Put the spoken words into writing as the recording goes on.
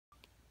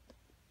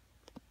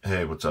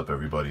Hey, what's up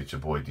everybody? It's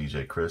your boy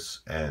DJ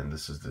Chris, and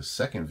this is the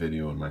second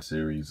video in my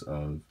series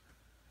of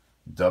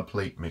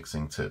Dubplate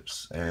Mixing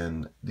Tips.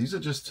 And these are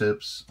just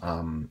tips.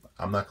 I'm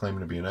not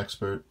claiming to be an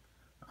expert.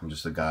 I'm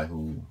just a guy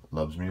who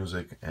loves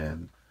music,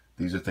 and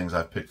these are things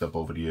I've picked up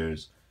over the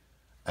years.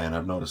 And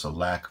I've noticed a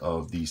lack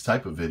of these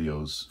type of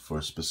videos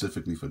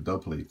specifically for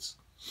dubplates.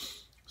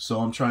 So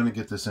I'm trying to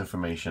get this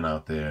information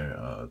out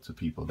there to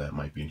people that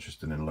might be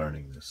interested in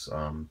learning this.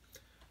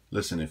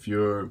 Listen, if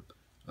you're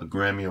a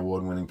Grammy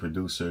award-winning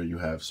producer, you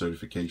have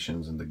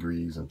certifications and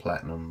degrees and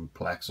platinum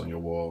plaques on your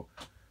wall,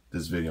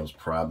 this video is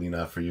probably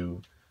not for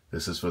you.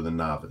 This is for the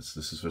novice.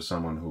 This is for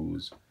someone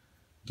who's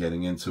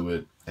getting into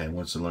it and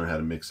wants to learn how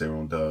to mix their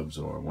own dubs,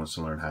 or wants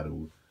to learn how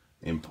to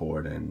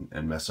import and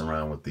mess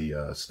around with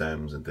the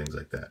stems and things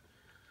like that.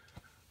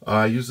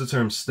 I use the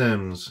term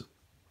stems,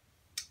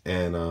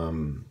 and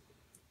I'm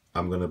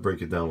going to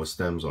break it down what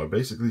stems are.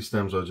 Basically,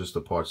 stems are just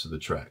the parts of the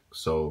track.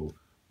 So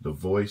the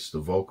voice, the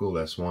vocal,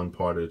 that's one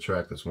part of the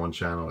track, that's one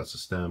channel, that's a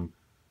stem.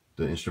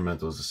 The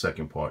instrumental is the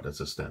second part, that's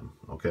a stem,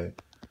 okay?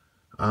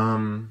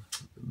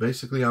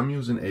 Basically, I'm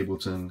using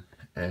Ableton,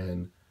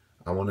 and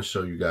I want to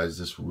show you guys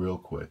this real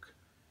quick.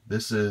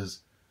 This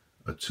is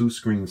a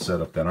 2-screen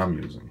setup that I'm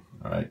using,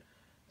 all right?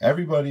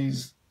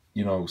 Everybody's,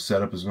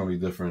 setup is going to be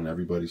different.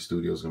 Everybody's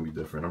studio is going to be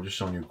different. I'm just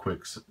showing you a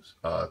quick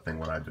thing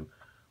what I do.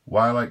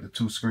 Why I like the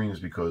 2 screens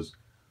is because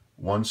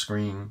one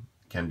screen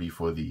can be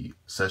for the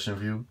session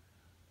view,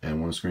 and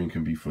one screen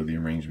can be for the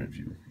arrangement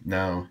view.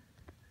 Now,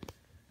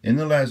 in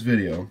the last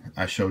video,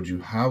 I showed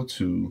you how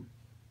to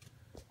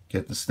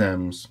get the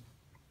stems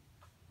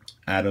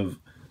out of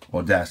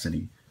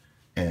Audacity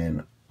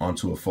and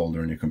onto a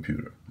folder in your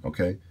computer,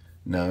 okay?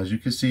 Now, as you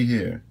can see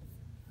here,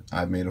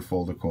 I've made a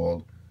folder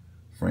called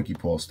Frankie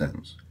Paul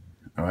Stems,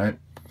 all right?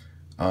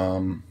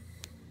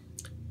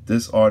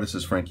 This artist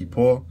is Frankie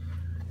Paul.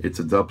 It's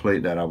a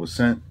dubplate that I was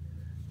sent,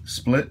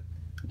 split,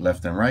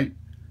 left and right.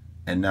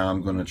 And now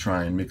I'm going to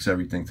try and mix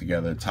everything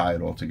together, tie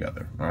it all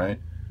together, all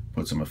right?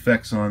 Put some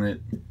effects on it,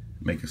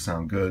 make it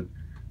sound good,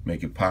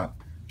 make it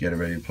pop, get it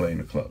ready to play in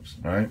the clubs,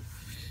 all right?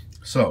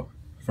 So,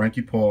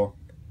 Frankie Paul,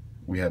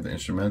 we have the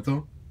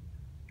instrumental,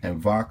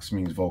 and Vox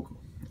means vocal,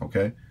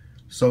 okay?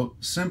 So,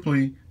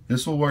 simply,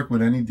 this will work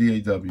with any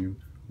DAW.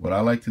 What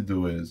I like to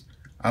do is,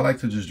 I like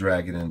to just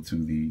drag it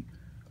into the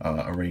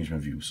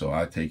arrangement view. So,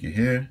 I take it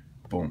here,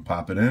 boom,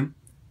 pop it in.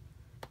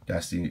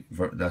 That's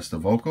the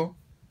vocal.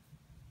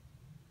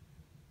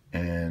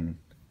 And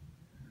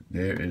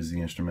there is the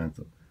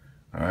instrumental.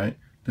 All right,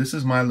 this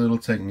is my little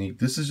technique.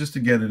 This is just to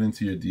get it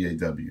into your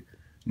DAW.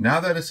 Now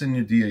that it's in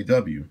your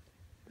DAW,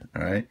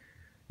 all right,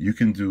 you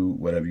can do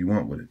whatever you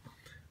want with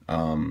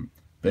it.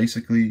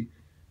 Basically,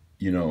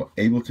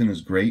 Ableton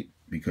is great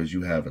because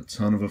you have a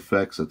ton of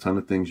effects, a ton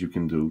of things you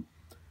can do,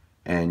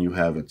 and you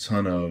have a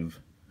ton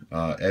of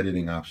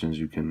editing options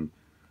you can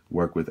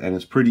work with, and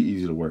it's pretty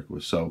easy to work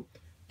with. So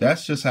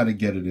that's just how to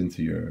get it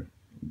into your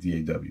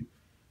DAW.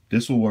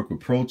 This will work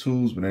with Pro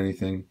Tools, with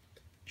anything.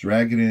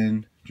 Drag it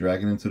in,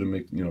 drag it into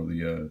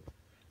the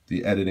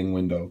the editing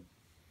window.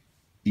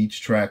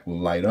 Each track will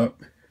light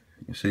up.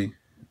 You see,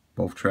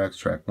 both tracks,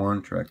 track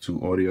 1, track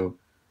 2 audio,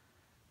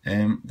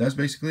 and that's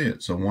basically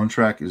it. So one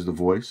track is the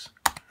voice.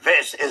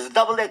 This is the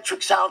Double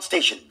Electric Sound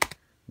Station,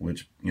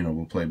 which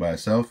will play by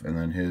itself, and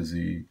then here's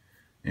the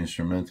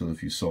instrumental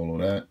if you solo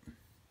that,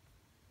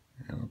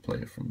 and I'll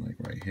play it from like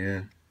right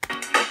here.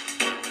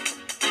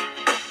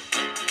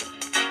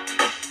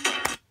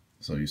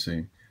 So you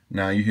see,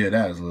 now you hear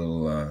that is a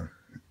little,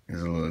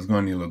 it's going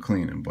to need a little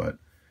cleaning, but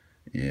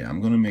yeah,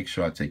 I'm going to make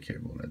sure I take care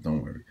of all that,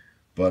 don't worry.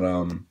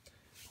 But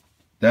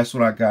that's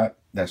what I got,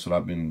 that's what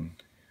I've been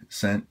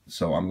sent,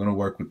 so I'm going to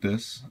work with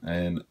this,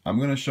 and I'm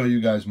going to show you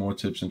guys more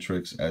tips and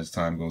tricks as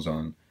time goes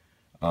on.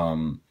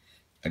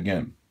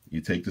 Again,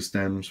 you take the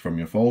stems from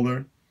your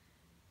folder,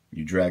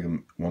 you drag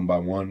them one by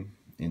one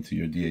into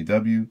your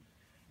DAW,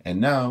 and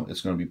now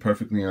it's going to be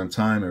perfectly on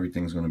time,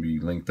 everything's going to be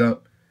linked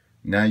up.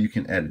 Now you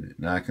can edit it.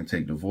 Now I can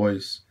take the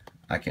voice,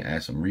 I can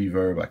add some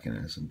reverb, I can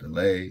add some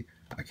delay,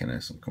 I can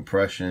add some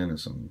compression and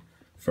some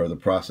further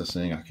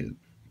processing. I could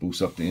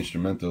boost up the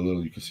instrumental a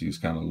little. You can see it's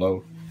kind of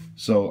low.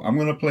 So I'm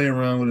going to play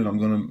around with it. I'm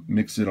going to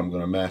mix it. I'm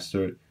going to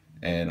master it.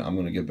 And I'm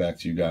going to get back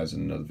to you guys in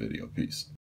another video. Peace.